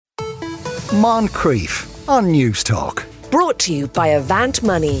Moncrief on News Talk. Brought to you by Avant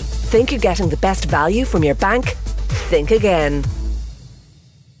Money. Think you're getting the best value from your bank? Think again.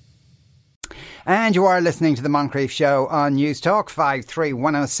 And you are listening to the Moncrief Show on News Talk.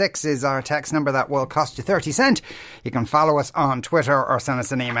 53106 is our text number that will cost you 30 cents. You can follow us on Twitter or send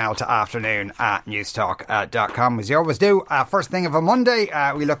us an email to afternoon@newstalk.com, as you always do. First thing of a Monday,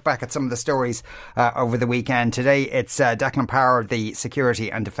 we look back at some of the stories over the weekend. Today it's Declan Power, the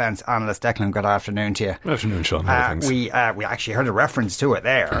security and defence analyst. Declan, good afternoon to you. Good afternoon, Sean. We actually heard a reference to it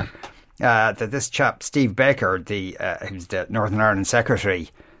there, that this chap, Steve Baker, who's the Northern Ireland Secretary,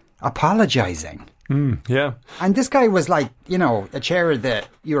 apologising. Yeah. And this guy was like, a chair of the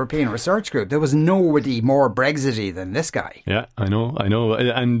European Research Group. There was nobody more Brexity than this guy. Yeah, I know.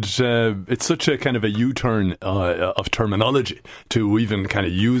 And it's such a kind of a U-turn of terminology to even kind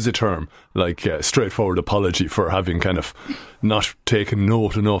of use a term like straightforward apology for having kind of not taken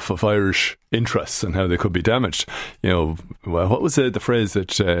note enough of Irish interests and how they could be damaged. Well, what was the phrase that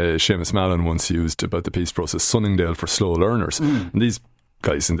Seamus Mallon once used about the peace process? Sunningdale for slow learners. And these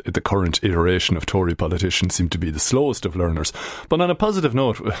guys in the current iteration of Tory politicians seem to be the slowest of learners. But on a positive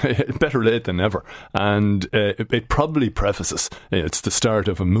note, better late than never. And it probably prefaces, it's the start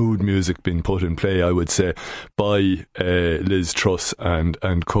of a mood music being put in play, I would say, by Liz Truss and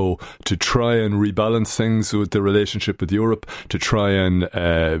co, to try and rebalance things with the relationship with Europe, to try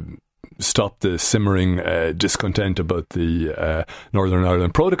and stop the simmering discontent about the Northern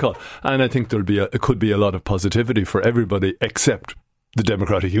Ireland Protocol. And I think it could be a lot of positivity for everybody except the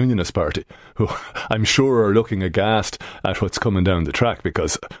Democratic Unionist Party, who I'm sure are looking aghast at what's coming down the track,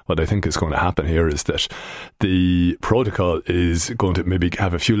 because what I think is going to happen here is that the protocol is going to maybe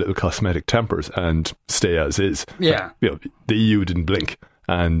have a few little cosmetic tempers and stay as is. Yeah. The EU didn't blink.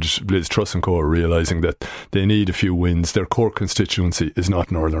 And Liz Truss and co are realising that they need a few wins. Their core constituency is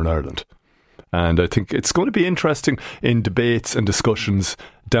not Northern Ireland. And I think it's going to be interesting in debates and discussions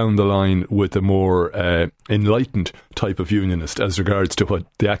down the line with a more enlightened type of unionist, as regards to what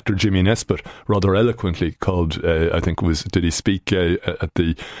the actor Jimmy Nesbitt rather eloquently called, did he speak at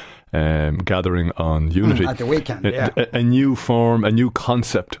the gathering on Unity? At the weekend, yeah. A new form, a new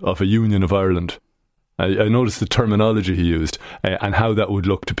concept of a Union of Ireland. I noticed the terminology he used and how that would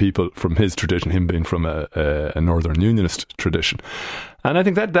look to people from his tradition, him being from a Northern Unionist tradition. And I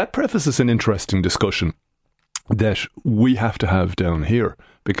think that prefaces an interesting discussion that we have to have down here.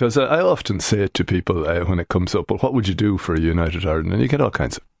 Because I often say it to people when it comes up, well, what would you do for a united Ireland? And you get all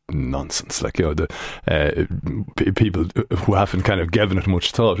kinds of nonsense, like the people who haven't kind of given it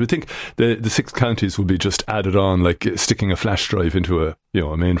much thought. We think the 6 counties will be just added on, like sticking a flash drive into a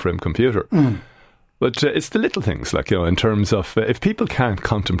mainframe computer. But it's the little things, like, in terms of if people can't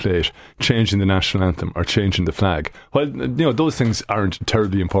contemplate changing the national anthem or changing the flag, well, those things aren't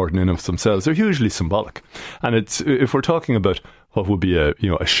terribly important in of themselves. They're hugely symbolic. And if we're talking about what would be a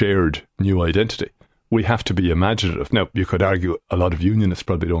shared new identity, we have to be imaginative. Now, you could argue a lot of unionists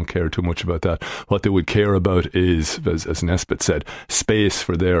probably don't care too much about that. What they would care about is, as Nesbitt said, space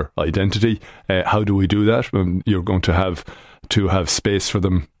for their identity. How do we do that? You're going to have space for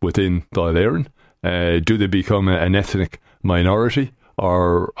them within Dáil Éireann. Do they become an ethnic minority,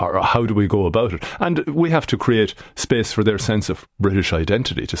 or how do we go about it? And we have to create space for their sense of British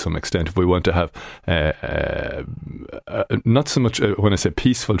identity to some extent if we want to have not so much when I say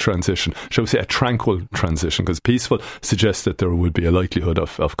peaceful transition, shall we say a tranquil transition, because peaceful suggests that there would be a likelihood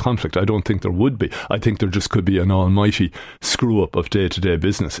of conflict. I don't think there would be. I think there just could be an almighty screw up of day-to-day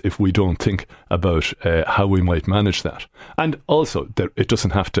business if we don't think about how we might manage that. And also that it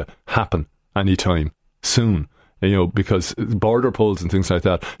doesn't have to happen anytime soon, because border polls and things like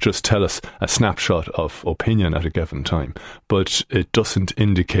that just tell us a snapshot of opinion at a given time, but it doesn't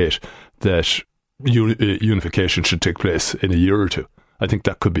indicate that unification should take place in a year or two. I think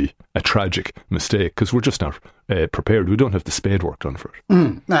that could be a tragic mistake, because we're just not prepared. We don't have the spade work done for it.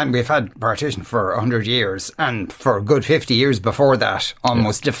 And we've had partition for 100 years, and for a good 50 years before that,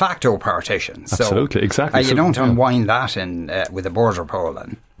 almost de facto partition. Absolutely, exactly. You don't unwind that with a border poll.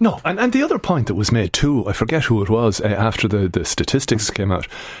 No, and the other point that was made too, I forget who it was, after the statistics came out.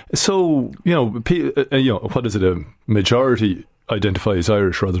 So, what is it, a majority identify as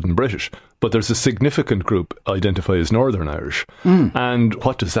Irish rather than British, but there's a significant group identify as Northern Irish. And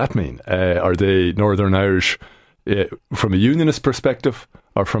what does that mean? Are they Northern Irish from a unionist perspective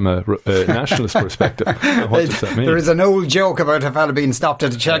or from a nationalist perspective? What does that mean? There is an old joke about a fella being stopped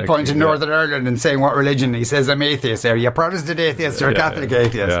at a checkpoint in Northern Ireland and saying what religion. He says, I'm atheist. Are you a Protestant atheist or a Catholic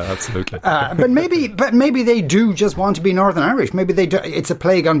atheist? Yeah, absolutely. But maybe they do just want to be Northern Irish. Maybe they do. It's a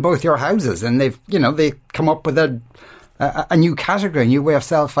plague on both your houses, and they come up with a a new category, a new way of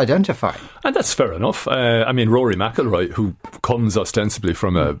self-identifying. And that's fair enough. I mean, Rory McIlroy, who comes ostensibly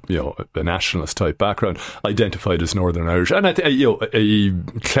from a nationalist type background, identified as Northern Irish. And I think, he,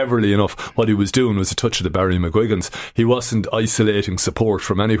 cleverly enough, what he was doing was a touch of the Barry McGuigans. He wasn't isolating support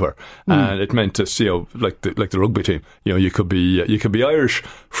from anywhere, and it meant that like the rugby team, you could be Irish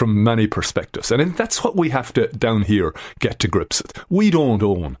from many perspectives, and I think that's what we have to down here get to grips with. We don't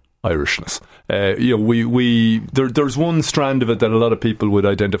own Irishness. There's one strand of it that a lot of people would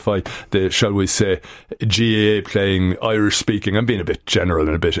identify, the, shall we say, GAA playing Irish speaking. I'm being a bit general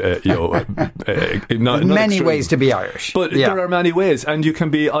and a bit, not many extreme ways to be Irish. But there are many ways, and you can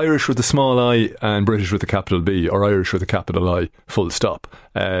be Irish with a small I and British with a capital B, or Irish with a capital I, full stop.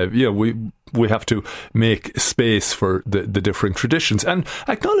 We have to make space for the differing traditions and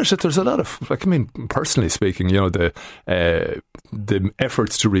acknowledge that there's a lot of, personally speaking, the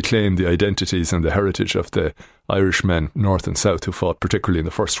efforts to reclaim the identities and the heritage of the Irishmen, North and South, who fought particularly in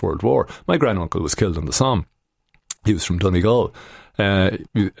the First World War. My granduncle was killed in the Somme. He was from Donegal.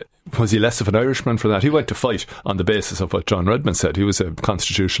 Was he less of an Irishman for that? He went to fight on the basis of what John Redmond said. He was a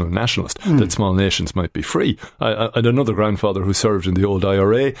constitutional nationalist, that small nations might be free. I had another grandfather who served in the old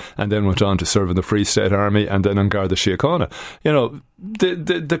IRA and then went on to serve in the Free State Army and then on Garda Síochána.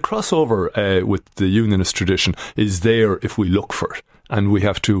 The crossover with the unionist tradition is there if we look for it, and we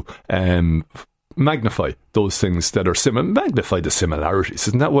have to magnify those things that are similar, magnify the similarities.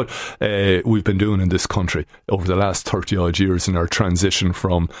 Isn't that what we've been doing in this country over the last 30 odd years in our transition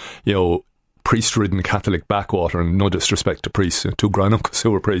from, priest-ridden Catholic backwater, and no disrespect to priests, two granduncles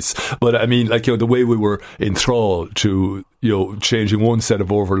who were priests, but I mean, the way we were enthralled to, changing one set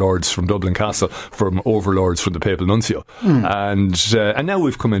of overlords from Dublin Castle from overlords from the Papal Nuncio, and now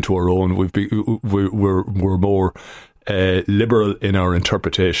we've come into our own. We're more liberal in our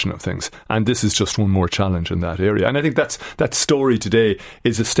interpretation of things, and this is just one more challenge in that area. And I think that story today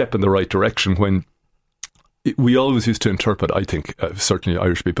is a step in the right direction, when we always used to interpret, I think, certainly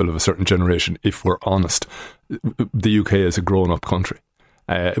Irish people of a certain generation, if we're honest, the UK is a grown-up country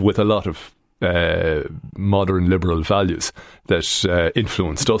with a lot of modern liberal values that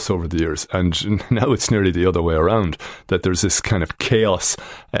influenced us over the years, and now it's nearly the other way around, that there's this kind of chaos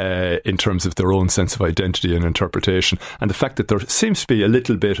in terms of their own sense of identity and interpretation, and the fact that there seems to be a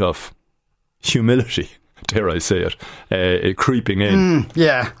little bit of humility, dare I say it, creeping in.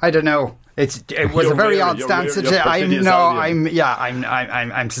 I don't know. It was a very odd stance.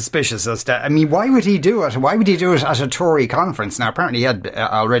 I'm suspicious as to. I mean, why would he do it? Why would he do it at a Tory conference? Now, apparently, he had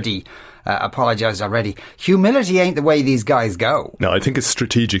already apologised already. Humility ain't the way these guys go. No, I think it's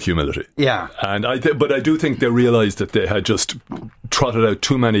strategic humility. Yeah, and but I do think they realised that they had just trotted out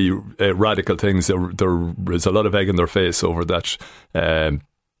too many radical things. There is a lot of egg in their face over that.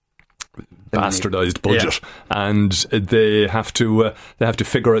 Bastardized budget, and they have to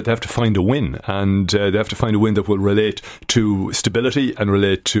figure out, they have to find a win, and they have to find a win that will relate to stability and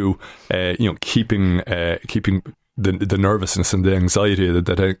relate to keeping the nervousness and the anxiety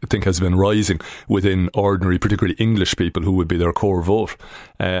that I think has been rising within ordinary, particularly English people who would be their core vote,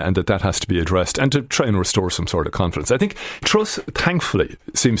 and that has to be addressed, and to try and restore some sort of confidence. I think Truss, thankfully,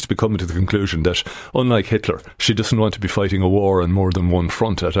 seems to be coming to the conclusion that, unlike Hitler, she doesn't want to be fighting a war on more than one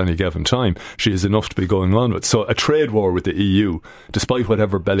front at any given time. She has enough to be going on with. So a trade war with the EU, despite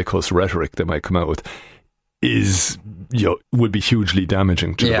whatever bellicose rhetoric they might come out with, would be hugely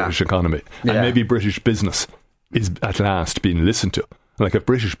damaging to the British economy, and maybe British business is at last being listened to. Like, if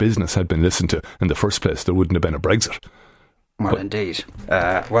British business had been listened to in the first place, there wouldn't have been a Brexit. Well, indeed.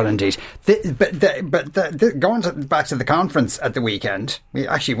 Going back to the conference at the weekend, we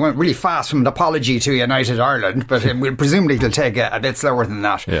actually went really fast from an apology to United Ireland, but presumably it'll take a bit slower than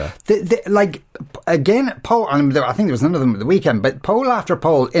that. Yeah. Poll, I think there was none of them at the weekend, but poll after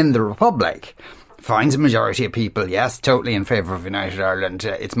poll in the Republic finds a majority of people, yes, totally in favour of United Ireland.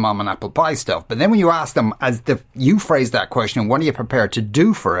 It's mum and apple pie stuff. But then when you ask them, you phrase that question, what are you prepared to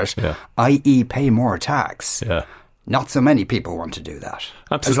do for it, i.e. pay more tax? Yeah. Not so many people want to do that.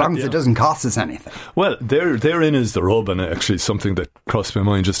 Absolutely, as long as it doesn't cost us anything. Well, therein is the rub, and actually something that crossed my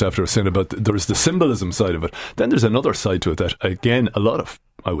mind just after I was saying about there's the symbolism side of it. Then there's another side to it that, again, a lot of,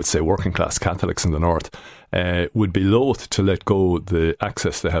 I would say, working class Catholics in the North would be loath to let go the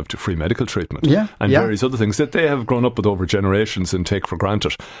access they have to free medical treatment and various other things that they have grown up with over generations and take for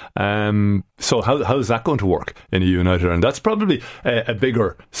granted. So how is that going to work in a united Ireland? That's probably a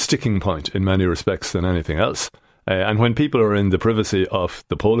bigger sticking point in many respects than anything else. And when people are in the privacy of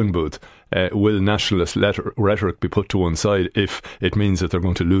the polling booth, will nationalist rhetoric be put to one side if it means that they're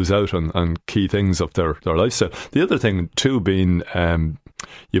going to lose out on key things of their lifestyle? The other thing too being,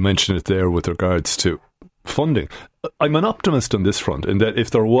 you mentioned it there with regards to funding. I'm an optimist on this front in that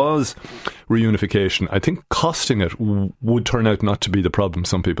if there was reunification, I think costing it would turn out not to be the problem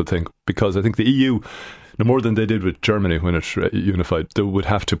some people think, because I think the EU, no more than they did with Germany when it unified, they would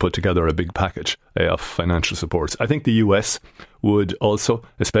have to put together a big package of financial supports. I think the US would also,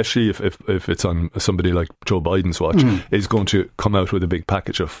 especially if it's on somebody like Joe Biden's watch, is going to come out with a big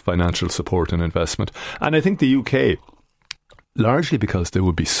package of financial support and investment. And I think the UK, largely because they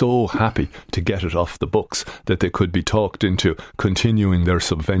would be so happy to get it off the books that they could be talked into continuing their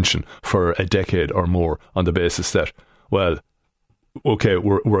subvention for a decade or more on the basis that, well, okay,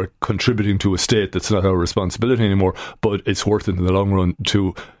 we're contributing to a state that's not our responsibility anymore, but it's worth it in the long run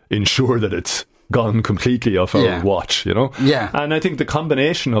to ensure that it's gone completely off our watch, you know? Yeah. And I think the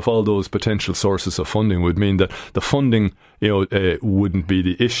combination of all those potential sources of funding would mean that the funding, wouldn't be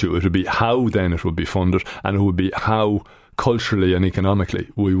the issue. It would be how then it would be funded, and it would be how culturally and economically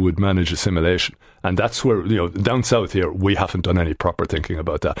we would manage assimilation. And that's where, down south here, we haven't done any proper thinking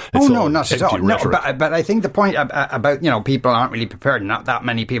about that. It's not at all. No, but I think the point about, people aren't really prepared, not that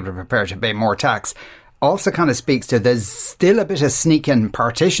many people are prepared to pay more tax, also kind of speaks to there's still a bit of sneaking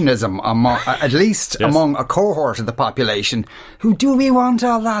partitionism among, at least among a cohort of the population who do we want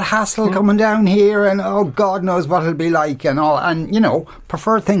all that hassle coming down here and God knows what it'll be like and all, and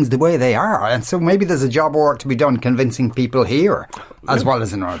prefer things the way they are. And so maybe there's a job of work to be done convincing people here as well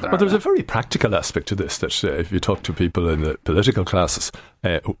as in Northern Ireland. But there's a very practical aspect to this that if you talk to people in the political classes,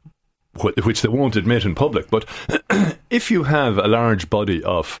 which they won't admit in public, but if you have a large body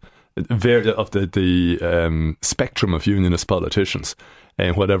of the spectrum of unionist politicians,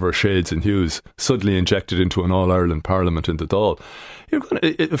 whatever shades and hues, suddenly injected into an all-Ireland Parliament in the Dáil, you're going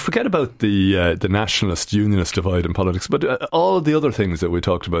to forget about the nationalist unionist divide in politics, but all the other things that we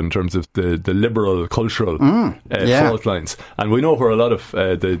talked about in terms of the liberal cultural fault lines, and we know where a lot of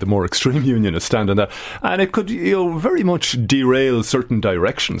the more extreme unionists stand on that, and it could very much derail certain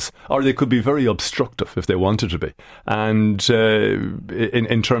directions, or they could be very obstructive if they wanted to be. And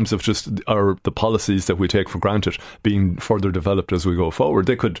in terms of just the policies that we take for granted being further developed as we go forward,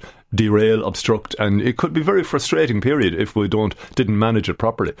 they could derail, obstruct, and it could be a very frustrating period if we didn't manage it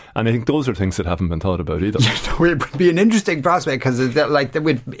properly. And I think those are things that haven't been thought about either. It would be an interesting prospect because they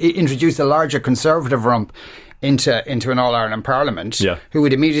would introduce a larger conservative rump into an All-Ireland Parliament, who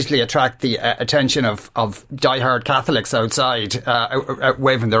would immediately attract the attention of diehard Catholics outside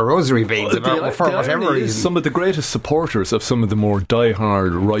waving their rosary beads for whatever reason. Some of the greatest supporters of some of the more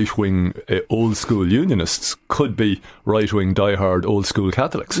diehard right-wing old-school unionists could be right-wing diehard old-school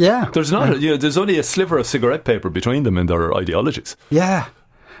Catholics. Yeah. There's not there's only a sliver of cigarette paper between them in their ideologies. Yeah.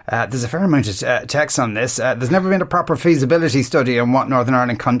 There's a fair amount of text on this. There's never been a proper feasibility study on what Northern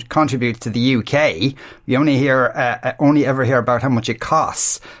Ireland contributes to the UK. We only ever hear about how much it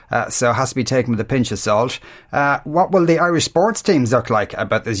costs, so it has to be taken with a pinch of salt. What will the Irish sports teams look like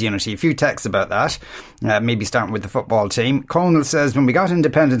about this unity? A few texts about that, maybe starting with the football team. Conal says, when we got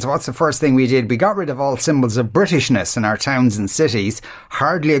independence, what's the first thing we did? We got rid of all symbols of Britishness in our towns and cities.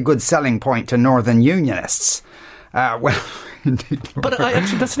 Hardly a good selling point to Northern Unionists. But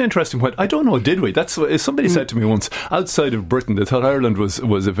that's an interesting point. I don't know, did we? That's what somebody said to me once. Outside of Britain, they thought Ireland was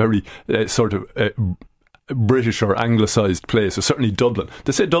a very sort of British or anglicised place, or certainly Dublin.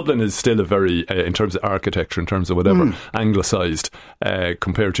 They say Dublin is still a very, in terms of architecture, in terms of whatever, anglicised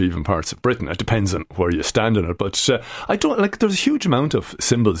compared to even parts of Britain. It depends on where you stand in it, but I don't there's a huge amount of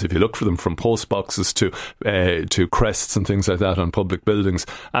symbols if you look for them, from post boxes to crests and things like that on public buildings.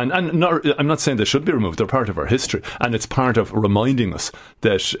 And I'm not saying they should be removed. They're part of our history, and it's part of reminding us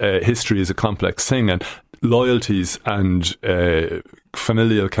that history is a complex thing, and loyalties and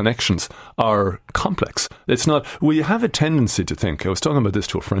familial connections are complex. It's not. We have a tendency to think. I was talking about this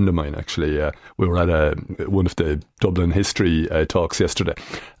to a friend of mine actually. We were at one of the Dublin history talks yesterday,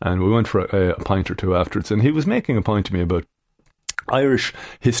 and we went for a pint or two afterwards, and he was making a point to me about Irish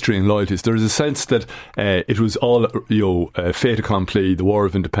history and loyalties. There's a sense that it was all fait accompli, the War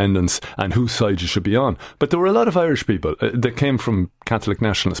of Independence, and whose side you should be on. But there were a lot of Irish people that came from Catholic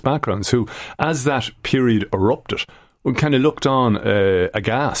nationalist backgrounds who, as that period erupted, kind of looked on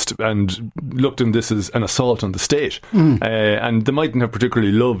aghast and looked on this as an assault on the state. And they mightn't have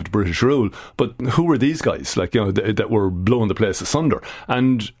particularly loved British rule, but who were these guys that were blowing the place asunder?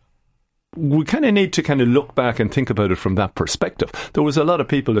 And we kind of need to kind of look back and think about it from that perspective. There was a lot of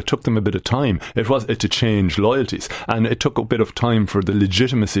people that took them a bit of time. It was to change loyalties, and it took a bit of time for the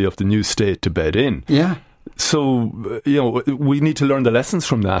legitimacy of the new state to bed in. Yeah. So, we need to learn the lessons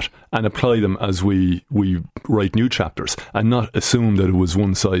from that and apply them as we write new chapters, and not assume that it was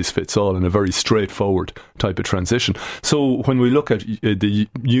one size fits all and a very straightforward type of transition. So when we look at the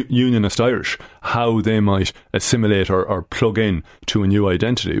Unionist Irish, how they might assimilate or plug in to a new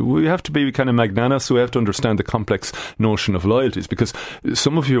identity, we have to be kind of magnanimous. We have to understand the complex notion of loyalties, because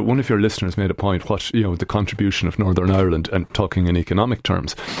one of your listeners made a point, the contribution of Northern Ireland, and talking in economic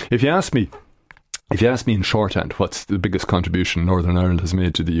terms. If you ask me in shorthand what's the biggest contribution Northern Ireland has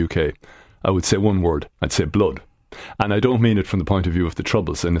made to the UK, I would say one word. I'd say blood. And I don't mean it from the point of view of the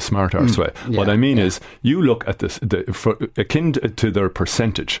Troubles in a smart arse way. Yeah, what I mean is, you look at this, akin to their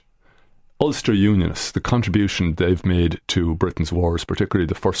percentage, Ulster Unionists, the contribution they've made to Britain's wars, particularly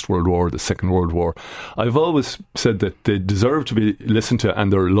the First World War, the Second World War, I've always said that they deserve to be listened to,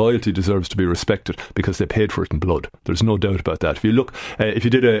 and their loyalty deserves to be respected, because they paid for it in blood. There's no doubt about that. If you look, if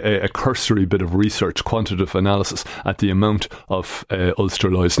you did a cursory bit of research, quantitative analysis at the amount of Ulster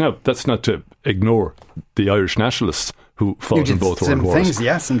loyalists, now that's not to ignore the Irish nationalists who fought in both world wars. Things,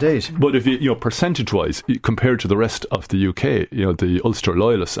 yes, indeed. But if you percentage-wise, compared to the rest of the UK, the Ulster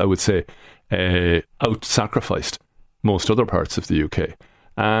loyalists, I would say, out-sacrificed most other parts of the UK.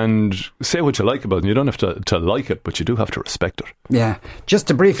 And say what you like about it. You don't have to like it, but you do have to respect it. Yeah. Just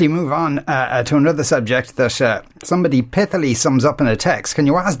to briefly move on to another subject that somebody pithily sums up in a text. Can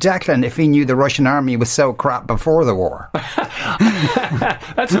you ask Declan if he knew the Russian army was so crap before the war?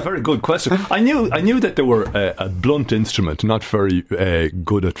 That's a very good question. I knew that they were a blunt instrument, not very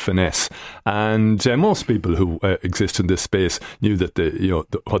good at finesse. And most people who exist in this space knew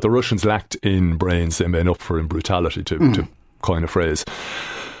that what the Russians lacked in brains, they made up for in brutality, to coin a phrase.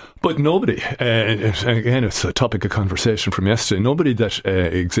 But nobody, again, it's a topic of conversation from yesterday, nobody that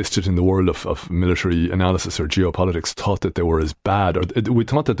existed in the world of military analysis or geopolitics thought that they were as bad, or we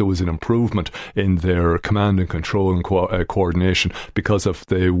thought that there was an improvement in their command and control and coordination because of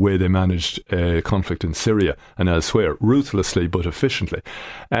the way they managed conflict in Syria and elsewhere, ruthlessly but efficiently.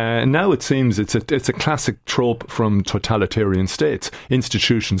 Now it seems it's a classic trope from totalitarian states.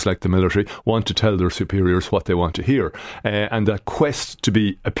 Institutions like the military want to tell their superiors what they want to hear, and that quest to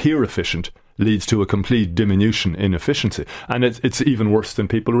be appear efficient leads to a complete diminution in efficiency. And it's even worse than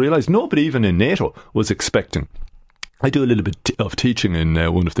people realise. Nobody even in NATO was expecting. I do a little bit of teaching in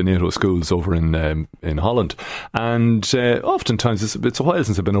one of the NATO schools over in Holland, and oftentimes it's a while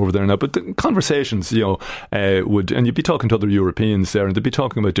since I've been over there now, but the conversations, and you'd be talking to other Europeans there, and they'd be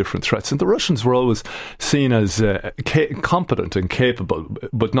talking about different threats, and the Russians were always seen as competent and capable,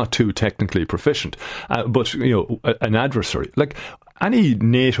 but not too technically proficient, but an adversary. Like any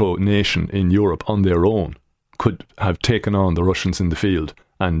NATO nation in Europe on their own could have taken on the Russians in the field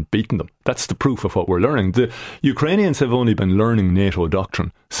and beaten them. That's the proof of what we're learning. The Ukrainians have only been learning NATO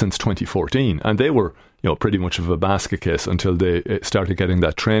doctrine since 2014, and they were pretty much of a basket case until they started getting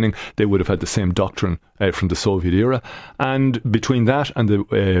that training. They would have had the same doctrine from the Soviet era, and between that and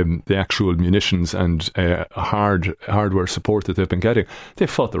the actual munitions and hardware support that they've been getting, they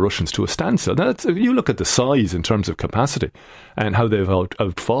fought the Russians to a standstill. Now, you look at the size in terms of capacity and how they've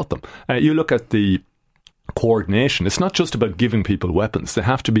outfought them. You look at the coordination. It's not just about giving people weapons. They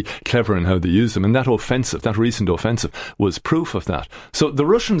have to be clever in how they use them. And that recent offensive was proof of that. So the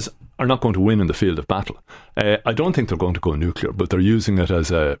Russians are not going to win in the field of battle. I don't think they're going to go nuclear, but they're using it as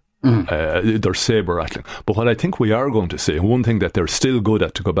they're saber rattling. But what I think we are going to see, and one thing that they're still good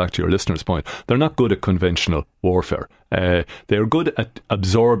at, to go back to your listener's point, they're not good at conventional warfare. They're good at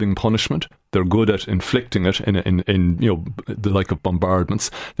absorbing punishment. They're good at inflicting it in the like of bombardments.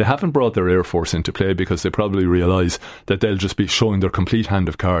 They haven't brought their air force into play because they probably realise that they'll just be showing their complete hand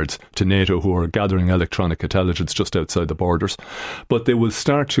of cards to NATO, who are gathering electronic intelligence just outside the borders. But they will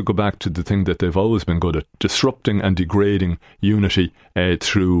start to go back to the thing that they've always been good at: disrupting and degrading unity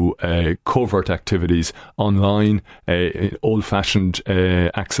through covert activities online, old-fashioned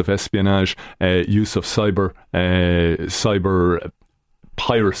acts of espionage, use of cyber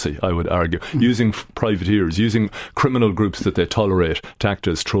piracy, I would argue, using privateers, using criminal groups that they tolerate to act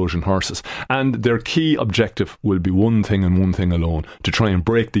as Trojan horses. And their key objective will be one thing and one thing alone: to try and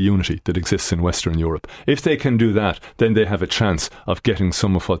break the unity that exists in Western Europe. If they can do that, then they have a chance of getting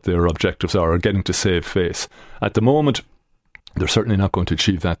some of what their objectives are, or getting to save face. At the moment, they're certainly not going to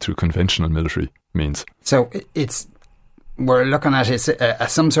achieve that through conventional military means. So it's we're looking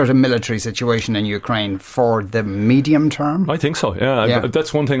at some sort of military situation in Ukraine for the medium term? I think so, yeah.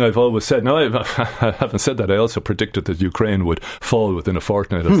 That's one thing I've always said. Now, I haven't said that. I also predicted that Ukraine would fall within a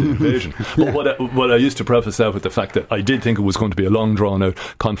fortnight of the invasion. But what I used to preface that with the fact that I did think it was going to be a long, drawn-out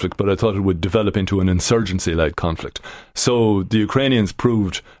conflict, but I thought it would develop into an insurgency-like conflict. So the Ukrainians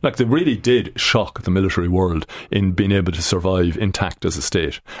proved, like, they really did shock the military world in being able to survive intact as a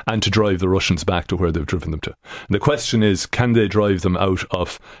state and to drive the Russians back to where they've driven them to. And the question is, can they drive them out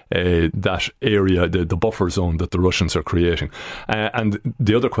of that area, the buffer zone that the Russians are creating? And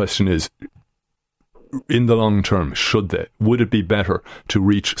the other question is, in the long term, should they? Would it be better to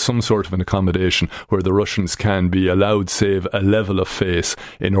reach some sort of an accommodation where the Russians can be allowed, save a level of face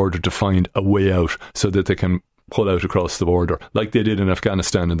in order to find a way out so that they can pull out across the border, like they did in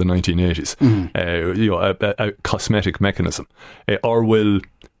Afghanistan in the 1980s? A cosmetic mechanism. Or will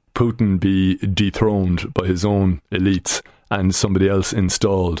Putin be dethroned by his own elites and somebody else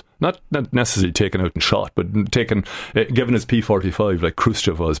installed, not necessarily taken out and shot, but given his P-45 like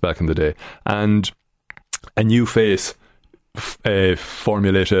Khrushchev was back in the day, and a new face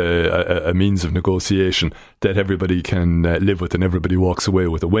formulate a means of negotiation that everybody can live with and everybody walks away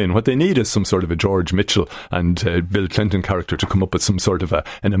with a win. What they need is some sort of a George Mitchell and Bill Clinton character to come up with some sort of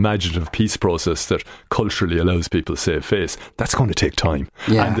an imaginative peace process that culturally allows people to save face. That's going to take time.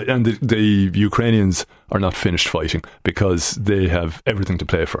 Yeah. And the Ukrainians are not finished fighting because they have everything to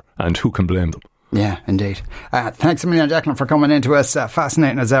play for, and who can blame them? Yeah, indeed. Thanks a million, Declan, for coming into us.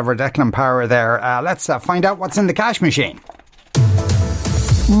 Fascinating as ever, Declan Power there. Let's find out what's in the cash machine.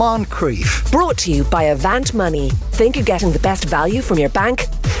 Moncrief. Brought to you by Avant Money. Think you're getting the best value from your bank?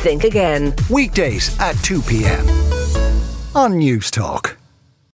 Think again. Weekdays at 2 p.m. on News Talk.